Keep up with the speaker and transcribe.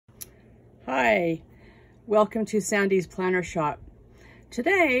Hi, welcome to Sandy's Planner Shop.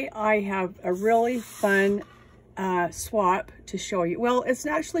 Today I have a really fun swap to show you. Well, it's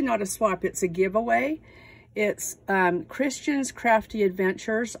actually not a swap, it's a giveaway. It's Kristianne's Crafty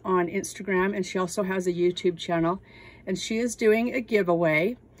Adventures on Instagram, and she also has a YouTube channel, and she is doing a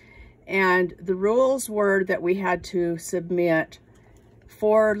giveaway. And the rules were that we had to submit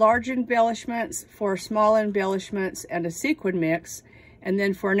 4 large embellishments, 4 small embellishments, and a sequin mix. And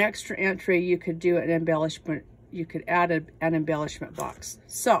then for an extra entry, you could do an embellishment. You could add an embellishment box.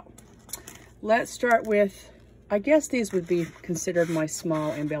 So let's start with, I guess these would be considered my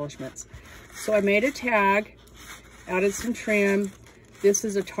small embellishments. So I made a tag, added some trim. This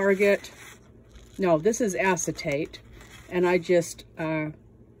is a Target, no, this is acetate. And I just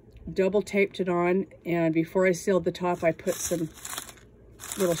double taped it on. And before I sealed the top, I put some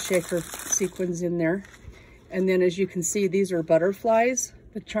little shaker sequins in there. And then as you can see, these are butterflies.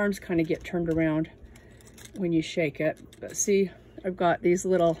 The charms kind of get turned around when you shake it. But see, I've got these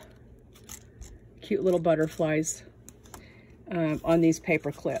little cute little butterflies on these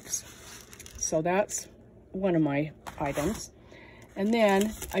paper clips. So that's one of my items. And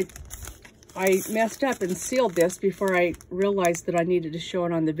then I messed up and sealed this before I realized that I needed to show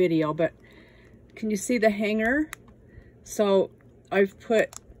it on the video. But can you see the hanger? So I've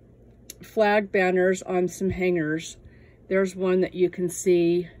put flag banners on some hangers. There's one that you can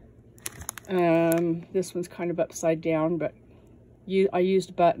see. This one's kind of upside down, but I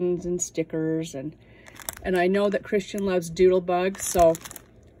used buttons and stickers, and I know that Kristianne loves doodlebug, so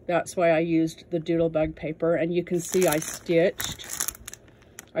that's why I used the doodlebug paper. And you can see I stitched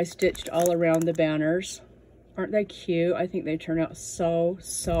all around the banners. Aren't they cute? I think they turn out so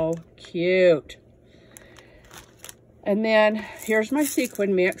cute. And then here's my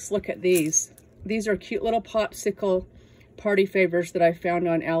sequin mix. Look at these. These are cute little popsicle party favors that I found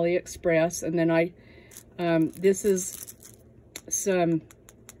on AliExpress. And then this is some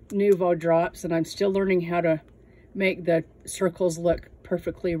Nuvo drops, and I'm still learning how to make the circles look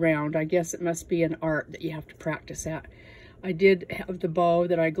perfectly round. I guess it must be an art that you have to practice at. I did have the bow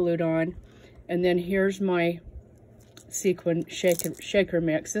that I glued on. And then here's my sequin shaker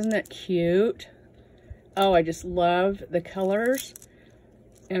mix. Isn't that cute? Oh, I just love the colors,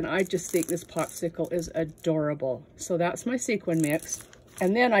 and I just think this popsicle is adorable. So that's my sequin mix.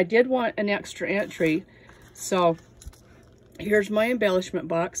 And then I did want an extra entry, so here's my embellishment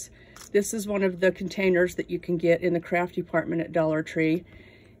box. This is one of the containers that you can get in the craft department at Dollar Tree.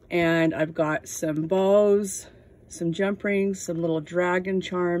 And I've got some bows, some jump rings, some little dragon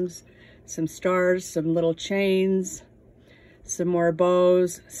charms, some stars, some little chains, some more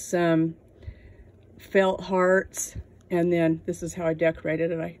bows, some felt hearts, and then this is how I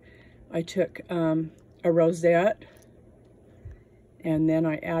decorated it. I took a rosette, and then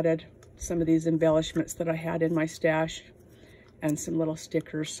I added some of these embellishments that I had in my stash and some little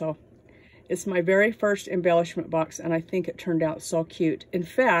stickers. So it's my very first embellishment box, and I think it turned out so cute. In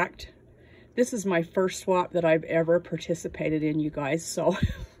fact, this is my first swap that I've ever participated in, you guys, so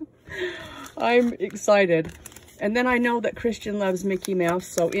I'm excited. And then I know that Kristianne loves Mickey Mouse,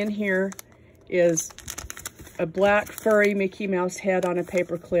 so in here is a black furry Mickey Mouse head on a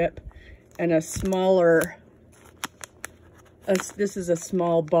paper clip, and a smaller, this is a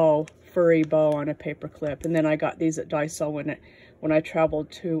small bow, furry bow on a paper clip. And then I got these at Daiso when I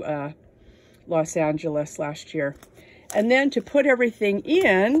traveled to Los Angeles last year. And then to put everything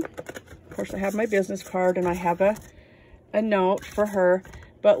in, of course I have my business card, and I have a note for her.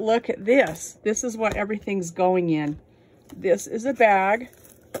 But look at this. This is what everything's going in. This is a bag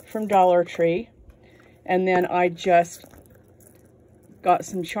from Dollar Tree, and then I just got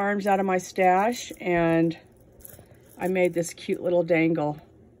some charms out of my stash, and I made this cute little dangle.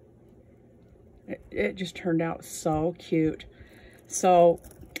 It just turned out so cute. So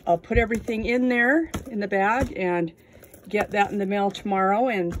I'll put everything in there in the bag and get that in the mail tomorrow,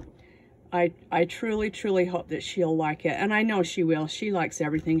 and I truly hope that she'll like it, and I know she will. She likes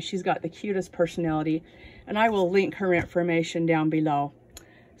everything. She's got the cutest personality, and I will link her information down below.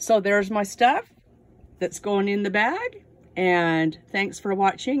 So there's my stuff that's going in the bag, and thanks for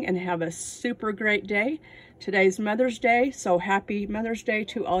watching, and have a super great day. Today's Mother's Day, so happy Mother's Day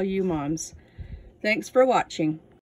to all you moms. Thanks for watching.